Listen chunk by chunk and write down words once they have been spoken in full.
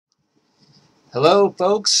Hello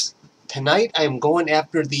folks, tonight I'm going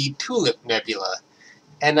after the Tulip Nebula,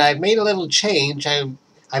 and I've made a little change.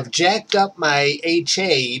 I've jacked up my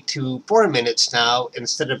HA to 4 minutes now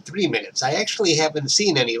instead of 3 minutes. I actually haven't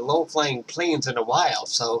seen any low-flying planes in a while,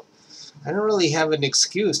 so I don't really have an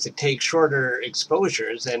excuse to take shorter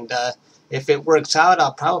exposures, and if it works out,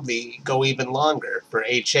 I'll probably go even longer, for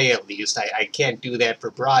HA at least. I can't do that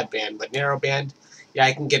for broadband, but narrowband, yeah,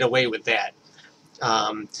 I can get away with that.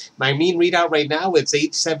 My mean readout right now is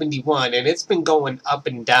 871, and it's been going up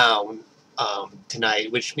and down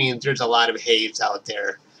tonight, which means there's a lot of haze out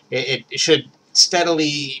there. It should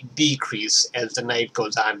steadily decrease as the night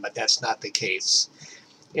goes on, but that's not the case.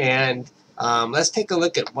 And let's take a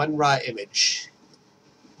look at one raw image.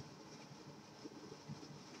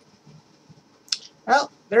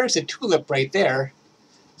 Well, there's a tulip right there.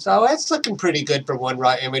 So that's looking pretty good for one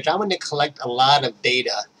raw image. I'm going to collect a lot of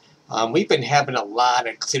data. We've been having a lot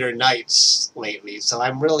of clear nights lately, so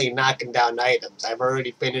I'm really knocking down items. I've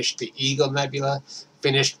already finished the Eagle Nebula,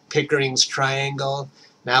 finished Pickering's Triangle.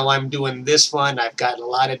 Now I'm doing this one. I've got a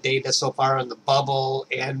lot of data so far on the Bubble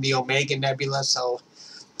and the Omega Nebula, so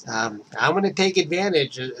I'm going to take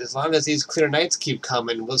advantage as long as these clear nights keep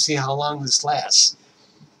coming. We'll see how long this lasts.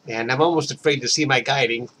 And I'm almost afraid to see my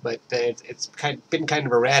guiding, but it's been kind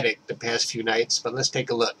of erratic the past few nights, but let's take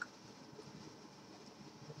a look.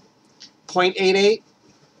 0.88,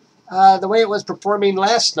 the way it was performing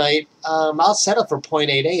last night, I'll settle for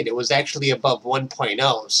 0.88. It was actually above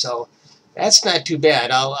 1.0, so that's not too bad.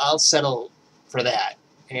 I'll settle for that.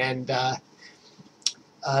 And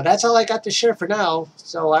that's all I got to share for now,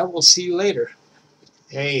 so I will see you later.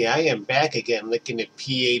 Hey, I am back again looking at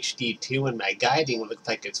PhD2, and my guiding looks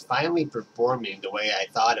like it's finally performing the way I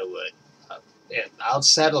thought it would. And I'll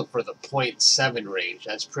settle for the 0.7 range.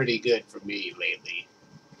 That's pretty good for me lately.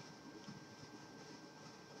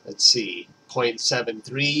 Let's see,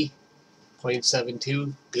 0.73,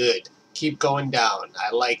 0.72, good. Keep going down. I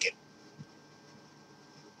like it.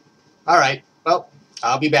 All right, well,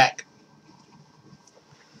 I'll be back.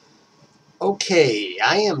 Okay,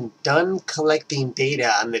 I am done collecting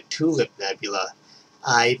data on the Tulip Nebula.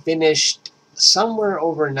 I finished somewhere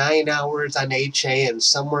over 9 hours on HA and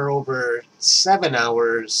somewhere over 7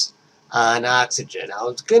 hours on oxygen. I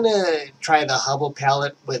was going to try the Hubble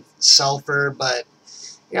Palette with sulfur, but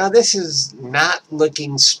you know, this is not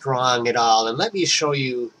looking strong at all. And let me show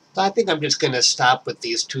you. I think I'm just going to stop with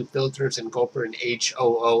these two filters and go for an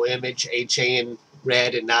HOO image, HA in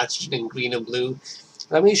red and oxygen in green and blue.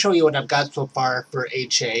 Let me show you what I've got so far for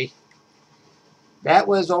HA. That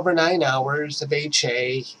was over 9 hours of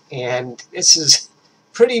HA, and this is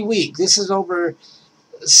pretty weak. This is over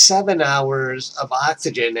 7 hours of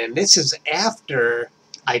oxygen, and this is after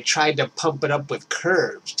I tried to pump it up with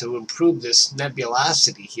curves to improve this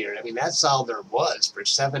nebulosity here. I mean, that's all there was for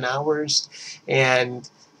 7 hours. And,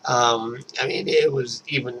 I mean, it was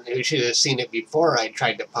even, you should have seen it before I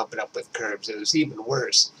tried to pump it up with curves. It was even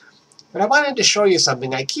worse. But I wanted to show you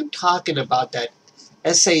something. I keep talking about that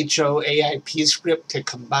SHO-AIP script to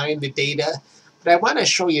combine the data. But I want to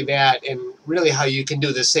show you that and really how you can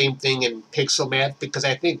do the same thing in PixelMath, because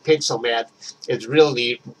I think PixelMath is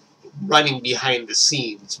really running behind the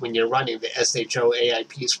scenes when you're running the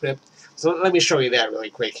SHO-AIP script. So let me show you that really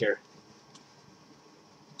quick here.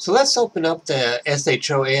 So let's open up the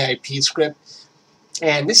SHO-AIP script,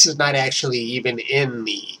 and this is not actually even in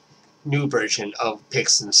the new version of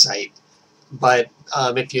PixelSite. But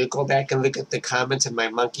if you go back and look at the comments in my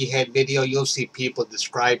monkey head video, you'll see people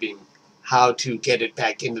describing how to get it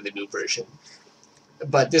back into the new version.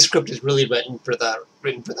 But this script is really written for the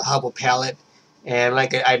Hubble Palette. And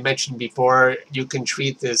like I mentioned before, you can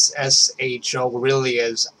treat this SHO really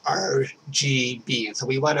as RGB. So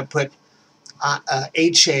we want to put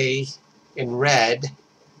HA in red,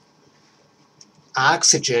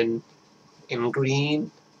 oxygen in green,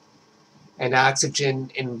 and oxygen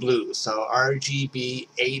in blue. So RGB,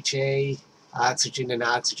 HA, oxygen, and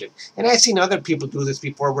oxygen. And I've seen other people do this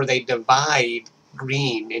before where they divide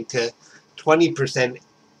green into 20%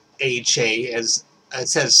 HA, as it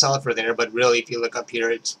says sulfur there, but really if you look up here,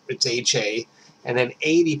 it's HA, and then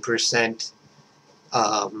 80%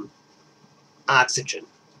 oxygen.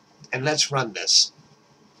 And let's run this.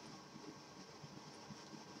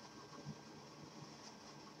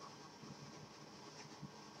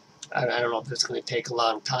 I don't know if it's going to take a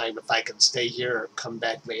long time, if I can stay here or come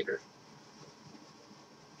back later.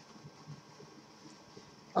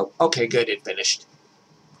 Oh, okay, good, it finished.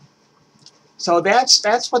 So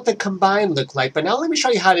that's what the combined look like. But now let me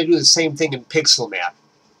show you how to do the same thing in PixelMath.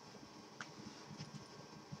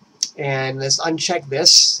 And let's uncheck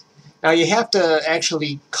this. Now you have to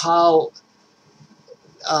actually call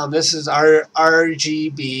this is our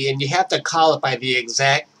RGB, and you have to call it by the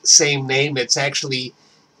exact same name. It's actually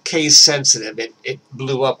case sensitive. It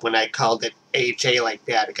blew up when I called it HA like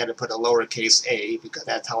that. I got to put a lowercase a because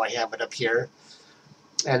that's how I have it up here.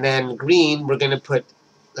 And then green, we're going to put,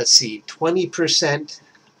 let's see, 20%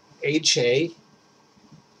 HA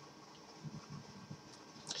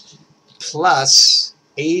plus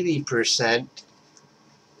 80%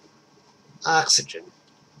 oxygen.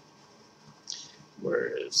 Where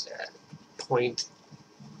is that?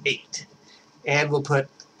 0.8. And we'll put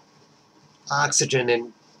oxygen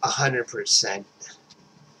in 100%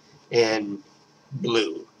 in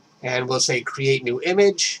blue. And we'll say create new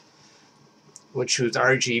image. We'll choose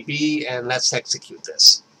RGB, and let's execute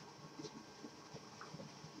this.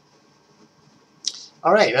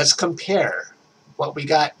 All right, let's compare what we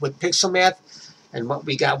got with PixelMath and what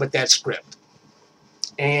we got with that script.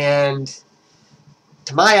 And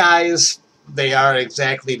to my eyes, they are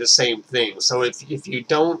exactly the same thing. So if you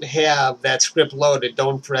don't have that script loaded,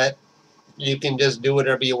 don't fret. You can just do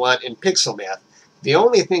whatever you want in PixelMath. The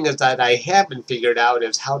only thing is that I haven't figured out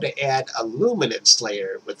is how to add a luminance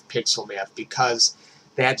layer with PixelMath, because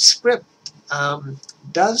that script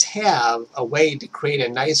does have a way to create a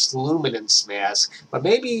nice luminance mask. But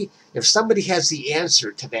maybe if somebody has the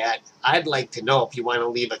answer to that, I'd like to know if you want to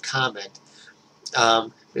leave a comment.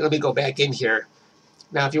 Let me go back in here.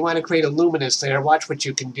 Now, if you want to create a luminance layer, watch what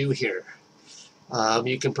you can do here.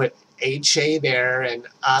 You can put HA there and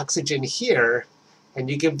oxygen here, and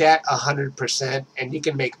you give that 100%, and you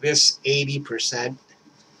can make this 80%.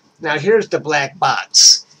 Now, here's the black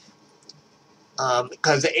box.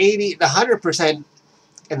 Because the 100%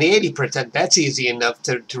 and the 80%, that's easy enough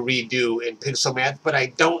to redo in PixelMath, but I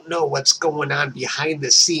don't know what's going on behind the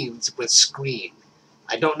scenes with screen.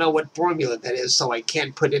 I don't know what formula that is, so I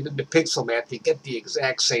can't put it into PixelMath to get the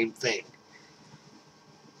exact same thing.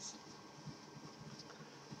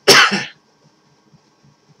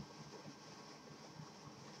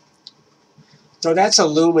 So that's a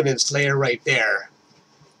luminance layer right there.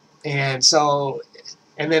 And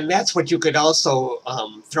then that's what you could also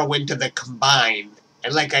throw into the combine.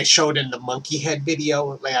 And like I showed in the monkey head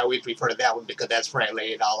video, I always refer to that one because that's where I lay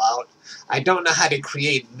it all out. I don't know how to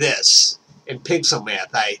create this in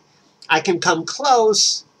PixelMath. I can come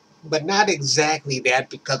close, but not exactly that,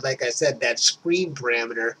 because like I said, that screen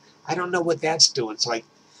parameter, I don't know what that's doing. So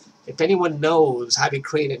if anyone knows how to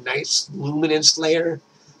create a nice luminance layer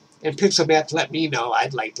in PixelMath, let me know.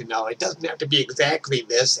 I'd like to know. It doesn't have to be exactly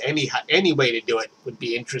this. Any way to do it would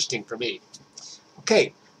be interesting for me.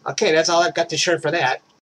 Okay, that's all I've got to share for that.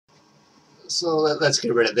 So let's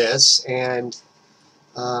get rid of this. And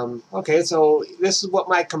okay, so this is what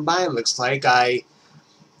my combine looks like. I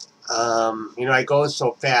go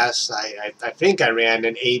so fast. I think I ran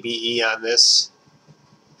an ABE on this.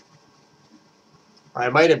 Or I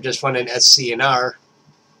might have just run an SCNR.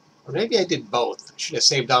 Or maybe I did both. I should have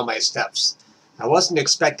saved all my steps. I wasn't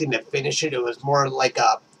expecting to finish it. It was more like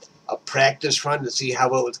a practice run to see how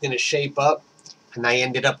it was going to shape up. And I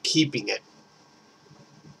ended up keeping it.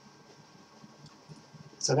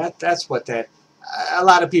 So that's what that... A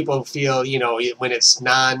lot of people feel, when it's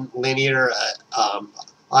non-linear,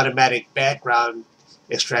 automatic background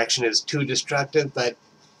extraction is too destructive, but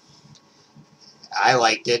I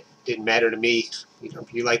liked it. Didn't matter to me.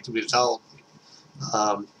 If you like the result.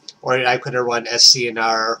 Or I could have run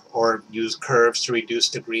SCNR or use curves to reduce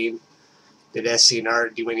the green. Did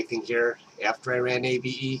SCNR do anything here after I ran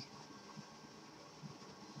ABE?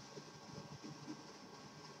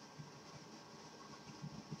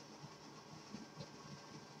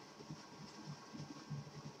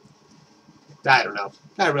 I don't know.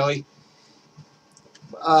 Not really.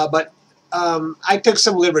 But I took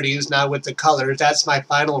some liberties now with the colors. That's my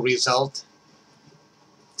final result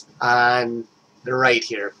on the right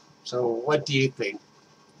here. So what do you think?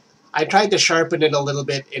 I tried to sharpen it a little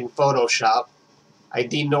bit in Photoshop. I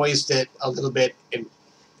denoised it a little bit in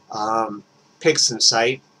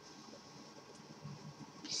PixelSight.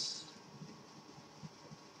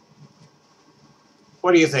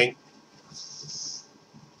 What do you think?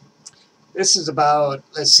 This is about,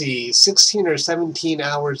 let's see, 16 or 17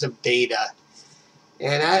 hours of data.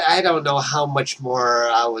 And I don't know how much more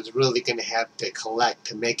I was really going to have to collect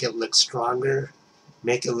to make it look stronger.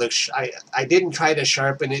 Make it look... I didn't try to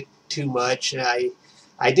sharpen it too much. I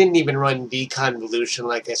didn't even run deconvolution.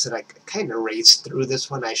 Like I said, I kind of raced through this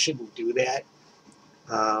one. I shouldn't do that.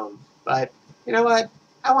 But you know what?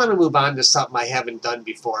 I want to move on to something I haven't done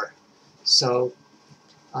before. So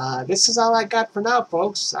this is all I got for now,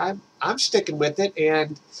 folks. I'm sticking with it,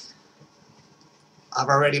 and I've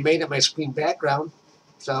already made it my screen background.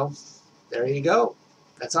 So there you go.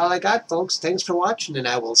 That's all I got, folks. Thanks for watching, and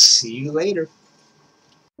I will see you later.